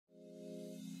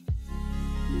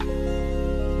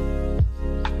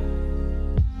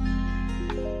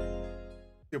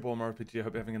Your boy OmarioRpg. I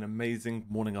hope you're having an amazing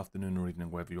morning, afternoon, or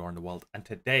evening wherever you are in the world. And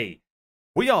today,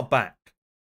 we are back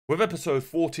with episode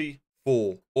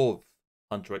 44 of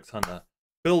Hunter x Hunter.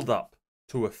 Build up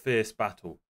to a fierce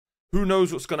battle. Who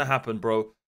knows what's going to happen,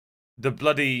 bro? The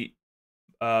bloody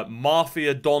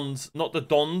mafia dons, not the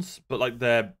dons, but like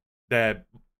their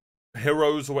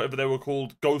heroes or whatever they were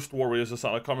called, ghost warriors or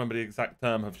something, I can't remember the exact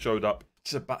term, have showed up.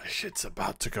 Shit's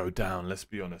about to go down, let's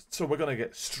be honest. So we're going to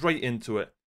get straight into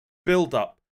it. Build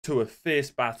up to a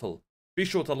fierce battle. Be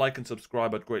sure to like and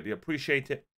subscribe, I'd greatly appreciate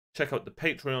it. Check out the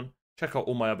Patreon, check out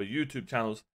all my other YouTube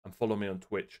channels, and follow me on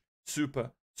Twitch.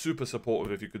 Super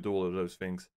supportive if you could do all of those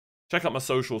things. Check out my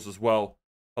socials as well.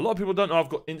 A lot of people don't know I've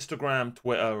got Instagram,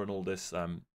 Twitter, and all this.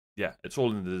 Yeah, it's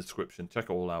all in the description. Check it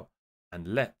all out. And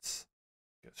let's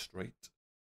get straight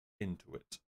into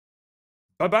it.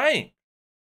 Bye-bye!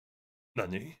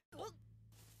 Nani?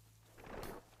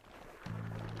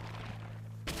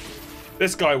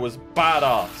 This guy was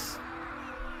badass.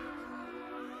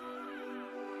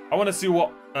 I want to see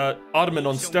what Armin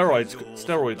on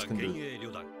steroids can do.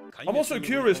 I'm also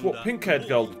curious what pink-haired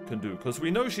girl can do, because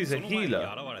we know she's a healer.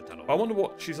 I wonder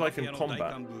what she's like in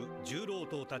combat.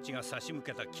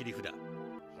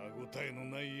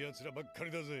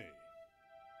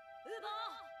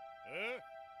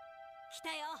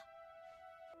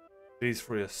 These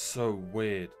three are so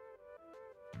weird.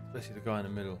 Especially the guy in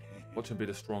the middle. Watch him be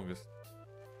the strongest.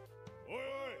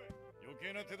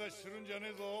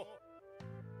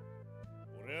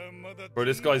 Bro,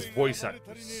 this guy's voice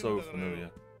actor is so familiar.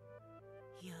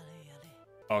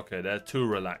 Okay, they're too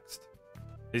relaxed.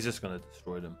 He's just gonna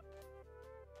destroy them.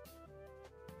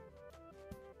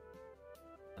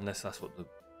 Unless that's what the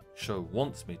show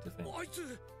wants me to think.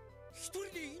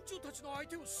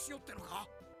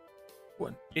 What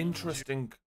an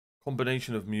interesting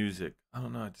combination of music. I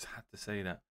don't know, I just had to say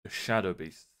that. The Shadow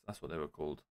Beasts, that's what they were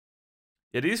called.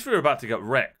 Yeah, these three are about to get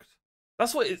wrecked.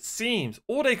 That's what it seems.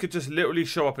 Or they could just literally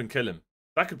show up and kill him.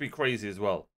 That could be crazy as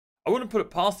well. I wouldn't put it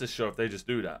past this show if they just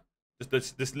do that.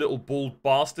 Just this little bald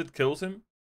bastard kills him.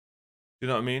 You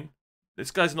know what I mean? This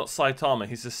guy's not Saitama,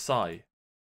 he's just Sai.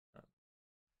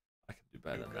 I can do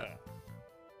better than that.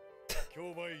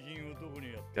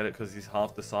 Get it? Because he's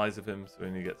half the size of him, so he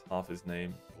only gets half his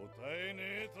name.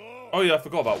 Oh yeah, I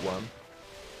forgot about Worm.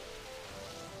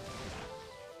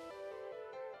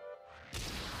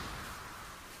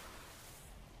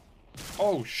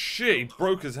 Oh shit, he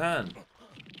broke his hand.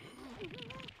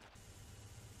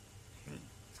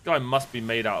 This guy must be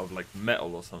made out of like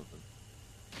metal or something.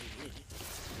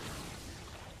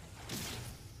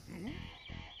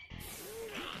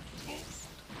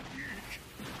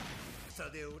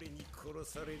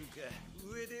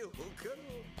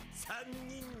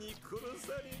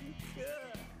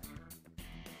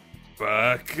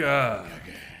 Baka.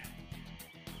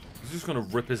 He's just gonna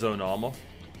rip his own arm off.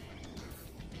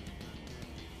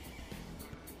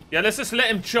 Yeah, let's just let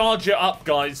him charge it up,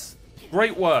 guys.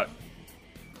 Great work.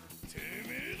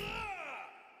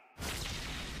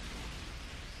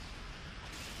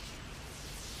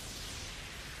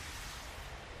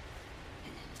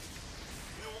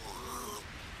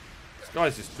 This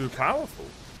guy's just too powerful.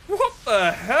 What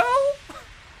the hell?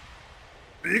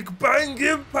 Big Bang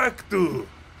Impact!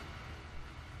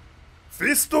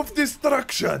 Fist of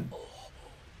Destruction!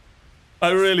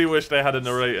 I really wish they had a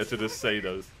narrator to just say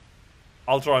those.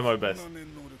 I'll try my best.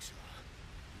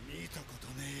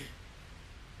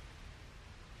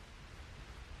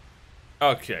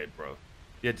 Okay, bro.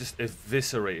 Yeah, just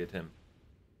eviscerated him.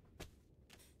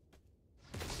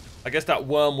 I guess that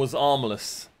worm was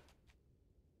armless.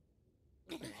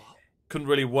 Couldn't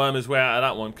really worm his way out of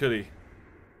that one, could he?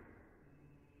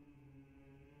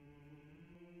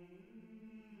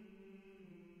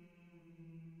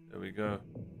 There we go.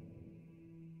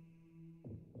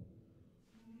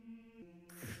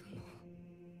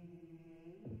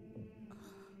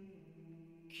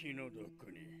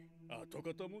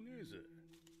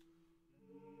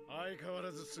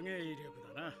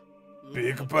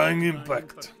 Big Bang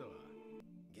Impact.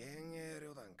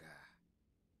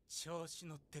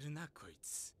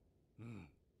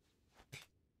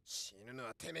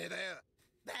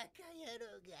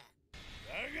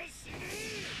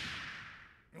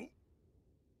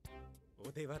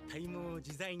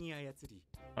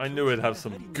 I knew it'd have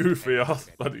some goofy ass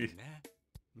buddy.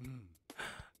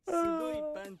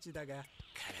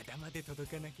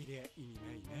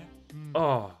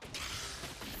 Oh,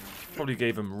 probably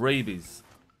gave him rabies.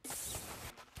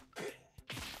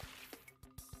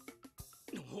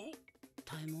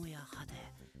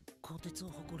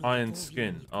 Iron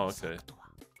skin. Oh, okay.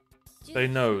 They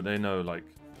know, like.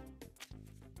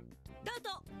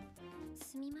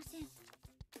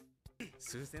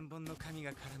 数千本の紙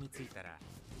が絡みついたら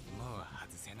もう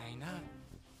外せないな。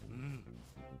うん。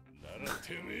なら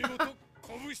てめえごと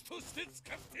拳として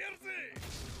使ってやるぜ。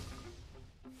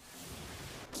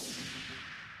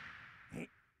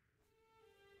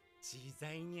自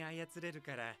在に操れる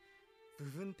から部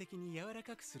分的に柔ら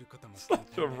かくすることも。Such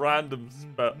a random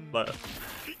spell. Like,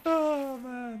 oh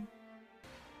man.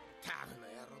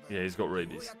 Yeah, he's got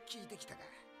rabies.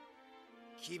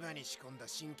 牙に仕込んだ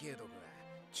神経毒が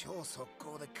超速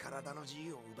攻で体の自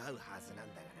由を奪うはずなん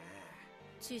だがな。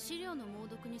致死量の猛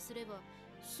毒にすれば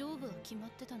勝負は決まっ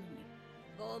てたのに。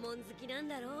拷問好きなん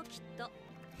だろうきっと。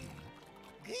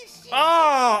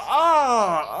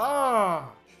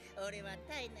俺は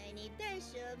体内に大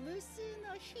小無数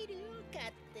の肥料を飼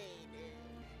ってい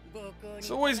る。 It's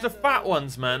always the fat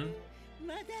ones, man.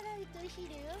 マダライト肥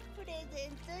料をプレゼ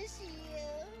ントしよ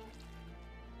う。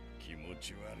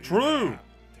 True.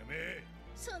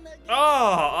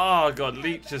 Oh, God,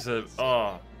 leeches are.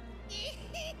 Oh.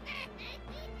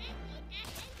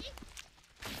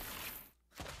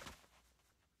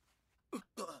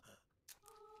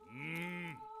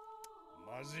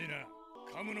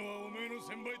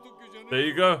 There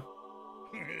you go.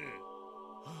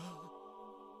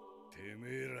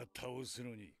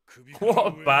 What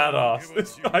a badass.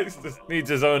 This guy just needs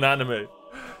his own anime.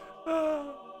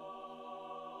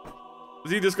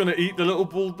 Is he just gonna eat the little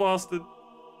bald bastard?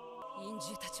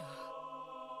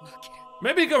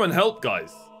 Maybe go and help,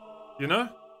 guys. You know?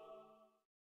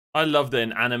 I love that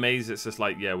in animes, it's just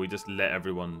like, yeah, we just let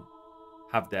everyone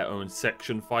have their own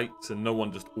section fights and no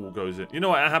one just all goes in. You know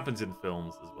what? It happens in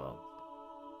films as well.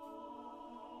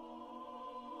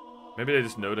 Maybe they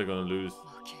just know they're gonna lose.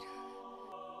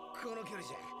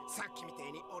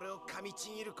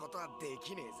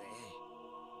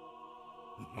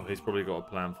 Oh, he's probably got a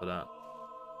plan for that.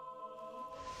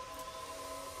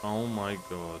 Oh my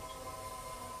God.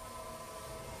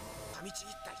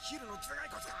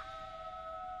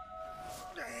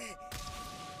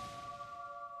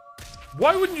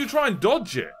 Why wouldn't you try and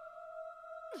dodge it?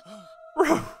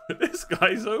 Bro, this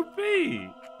guy's OP.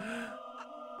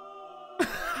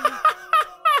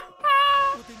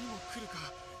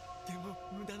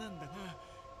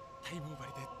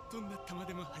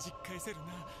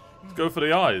 Let's go for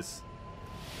the eyes.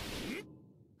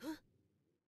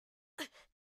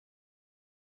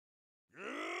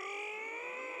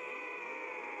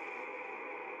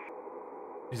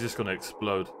 He's just gonna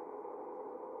explode.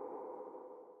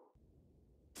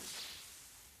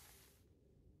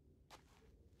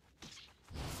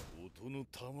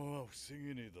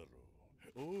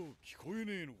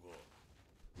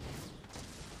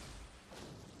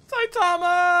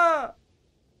 Saitama!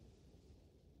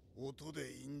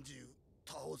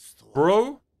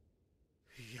 Bro?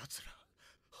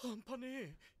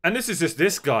 And this is just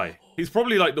this guy. He's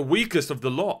probably like the weakest of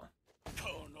the lot.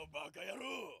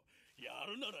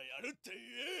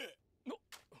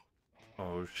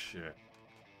 Oh shit.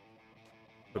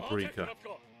 Paprika.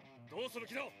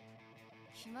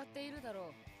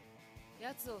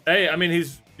 Hey, I mean,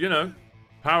 he's, you know,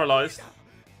 paralyzed.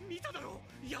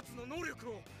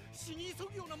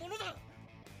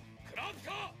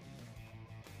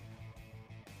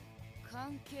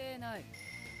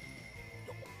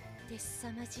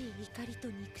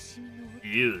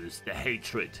 Use the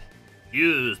hatred.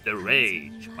 Use the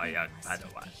rage, my young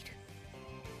Padawan.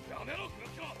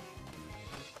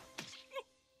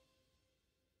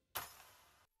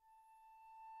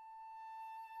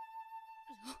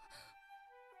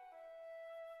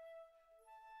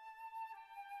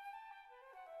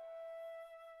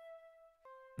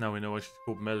 Now we know why she's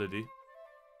called Melody.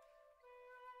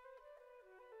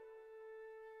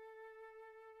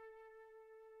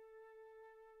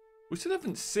 We still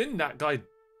haven't seen that guy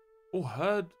or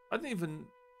heard. I didn't even.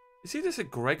 Is he just a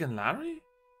Greg and Larry?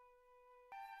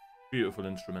 Beautiful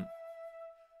instrument.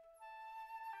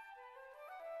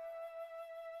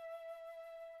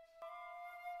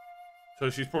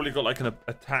 So she's probably got like an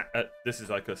attack. This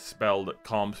is like a spell that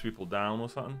calms people down or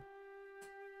something.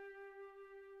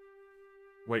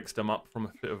 Wakes them up from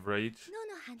a fit of rage.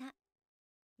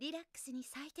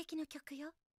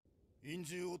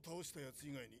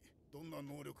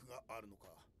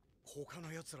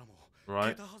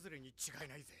 Right.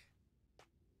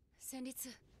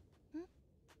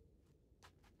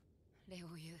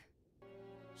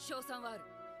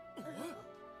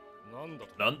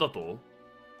 Nandato?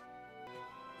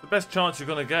 The best chance you're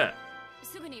gonna get.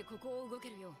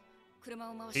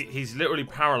 He's literally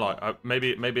paralyzed.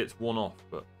 Maybe it's one off,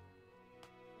 but.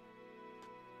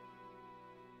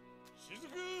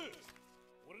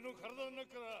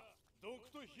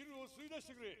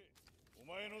 お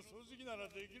前の掃除機なら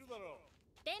できるだろ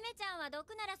う。デメちゃんは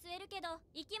毒なら吸えるけど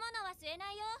生き物は吸え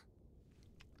ないよ。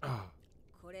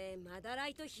これマダラ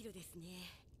イトヒルですね。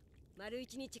丸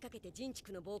一日かけて人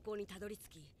畜の膀胱にたどり着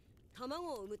き、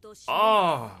卵を産むと死ぬ。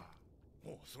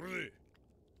お、それで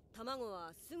卵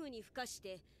はすぐに孵化し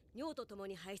て尿ととも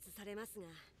に排出されますが、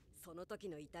その時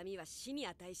の痛みは死に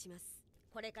値します。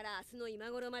これから明日の今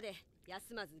頃まで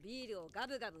休まずビールをガ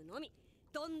ブガブ飲み、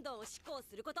どんどんおしっこを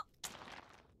すること。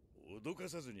脅か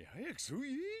さずに早くそう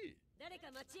言え。誰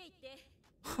か町へ行って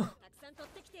たくさん取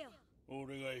ってきてよ。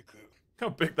俺が行く。 How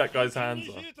big that guy's hands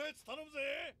冷 are. えたやつ頼む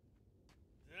ぜ。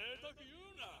贅沢言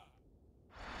うな。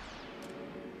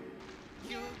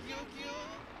ギュギュギュ。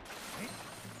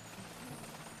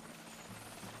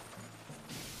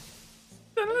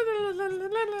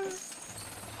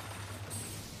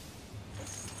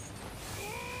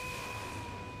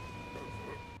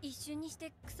一瞬にし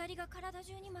て鎖が体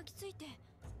中に巻きついて。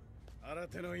新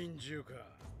手の陰獣か。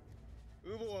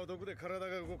ウボは毒で体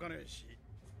が動かねえし、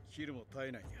ヒルも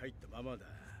体内に入ったままだ。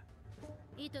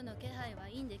糸の気配は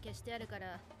陰で消してあるか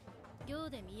ら、行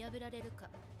で見破られるか、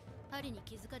針に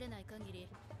気づかれない限り、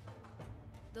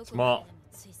どこまででも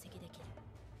追跡でき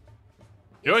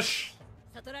る。Yosh!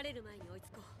 悟られる前に追い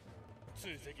つこう。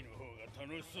追跡の方が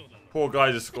楽しそうだな。 Poor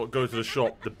guy just got to go to the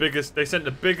shop. The biggest, they sent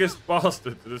the biggest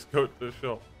bastard to just go to the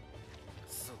shop.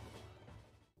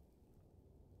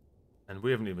 And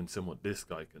we haven't even seen what this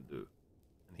guy can do.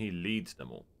 And he leads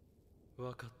them all.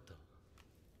 わかった。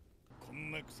こ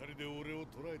んな鎖で俺を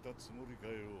捕らえたつもりか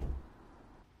よ。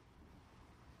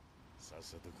さっ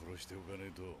さと殺しておかね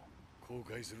えと後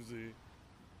悔するぜ。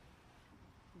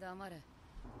黙れ。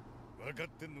分かっ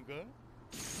てんのか？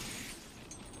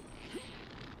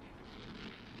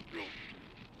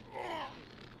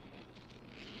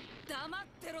黙っ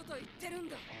てろと言ってるん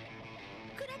だ。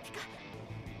クラピカ。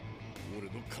俺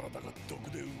の体が毒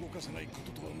で動かせないこ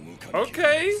ととは無関係。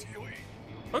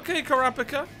 Okay,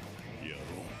 Karapika. 野郎、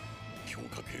強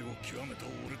化系を極めた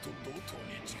俺と同等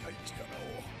に近い力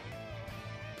を。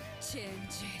チェン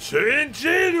ジ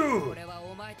ール。 Chenjiru! これは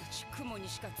お前たち雲に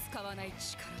しか使わない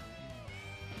力。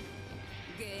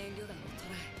原料弾を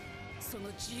捉え、その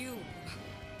自由を奪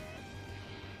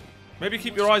う。 Maybe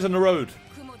keep your eyes on the road.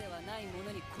 雲ではないも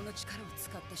のにこの力を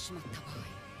使ってしまった場合、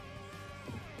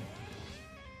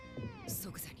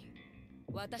即座に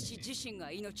私自身が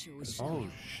命を失うよ Oh う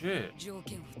shit. 条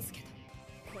件をつけた。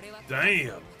これは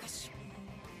Damn.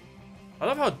 I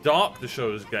love how dark the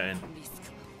show is getting. リスク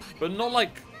はパネ。 But not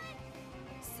like...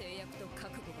 制約と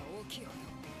覚悟が大きいほ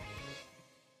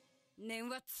ど念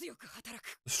は強く働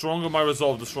く。 The stronger my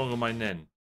resolve, the stronger my nen.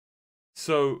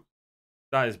 So,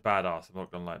 that is badass, I'm not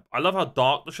gonna lie. I love how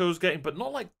dark the show's getting, but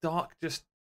not like dark just...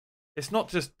 It's not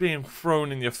just being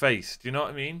thrown in your face, do you know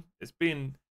what I mean? It's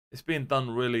being done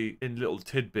really in little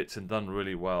tidbits and done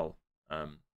really well.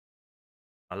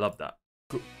 I love that.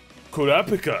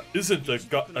 Kurapika isn't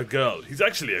a girl, he's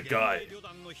actually a guy.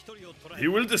 He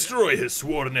will destroy his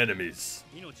sworn enemies.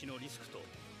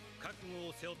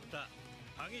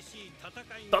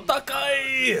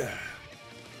 Tatakai!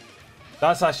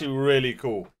 That's actually really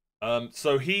cool.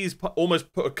 So he's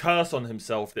almost put a curse on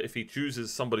himself that if he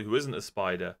chooses somebody who isn't a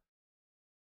spider,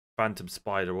 phantom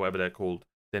spider, whatever they're called,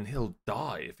 then he'll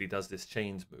die if he does this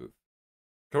chains move.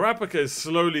 Karapika is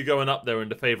slowly going up there in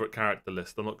the favourite character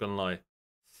list, I'm not gonna lie.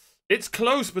 It's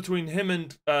close between him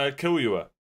and Kiryuwa.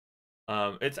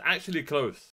 It's actually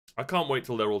close. I can't wait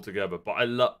till they're all together, but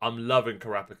I'm loving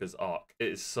Karapika's arc. It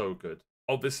is so good.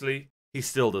 Obviously, he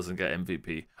still doesn't get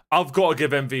MVP. I've got to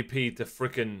give MVP to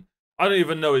frickin'... I don't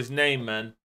even know his name,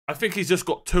 man. I think he's just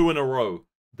got 2 in a row.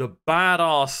 The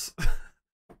badass...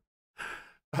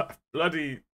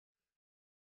 bloody...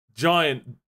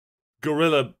 giant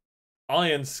gorilla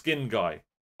iron skin guy.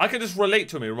 I can just relate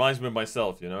to him. He reminds me of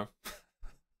myself, you know?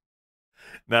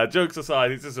 Now, jokes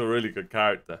aside, he's just a really good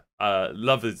character.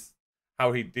 Love his...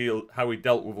 how he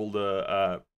dealt with all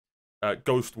the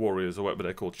ghost warriors, or whatever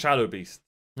they're called. Shadow Beasts.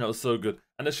 That was so good.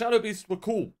 And the Shadow Beasts were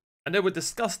cool. And they were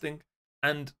disgusting.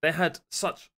 And they had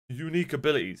such unique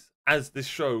abilities, as this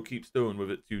show keeps doing with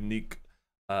its unique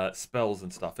spells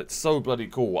and stuff. It's so bloody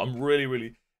cool. I'm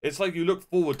really... It's like you look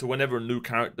forward to whenever a new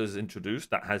character is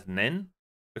introduced that has Nen,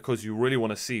 because you really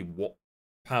want to see what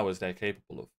powers they're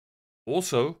capable of.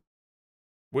 Also,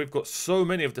 we've got so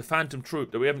many of the Phantom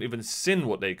Troop that we haven't even seen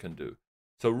what they can do.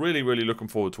 So really looking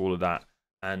forward to all of that.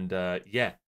 And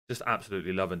yeah, just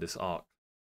absolutely loving this arc.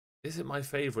 Is it my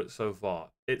favorite so far?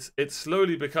 It's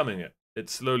slowly becoming it.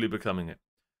 It's slowly becoming it.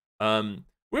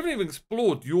 We haven't even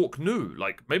explored York New.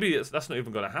 Like, maybe that's not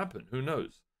even going to happen. Who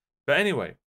knows? But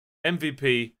anyway,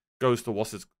 MVP goes to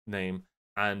what's his name?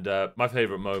 And my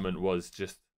favorite moment was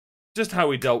just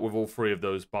how he dealt with all three of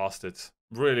those bastards.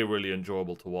 Really, really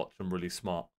enjoyable to watch and really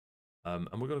smart. And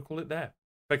we're going to call it there.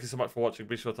 Thank you so much for watching.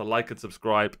 Be sure to like and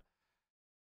subscribe.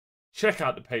 Check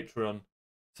out the Patreon.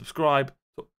 Subscribe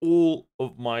to all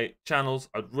of my channels.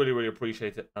 I'd really, really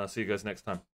appreciate it. And I'll see you guys next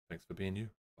time. Thanks for being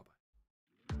you.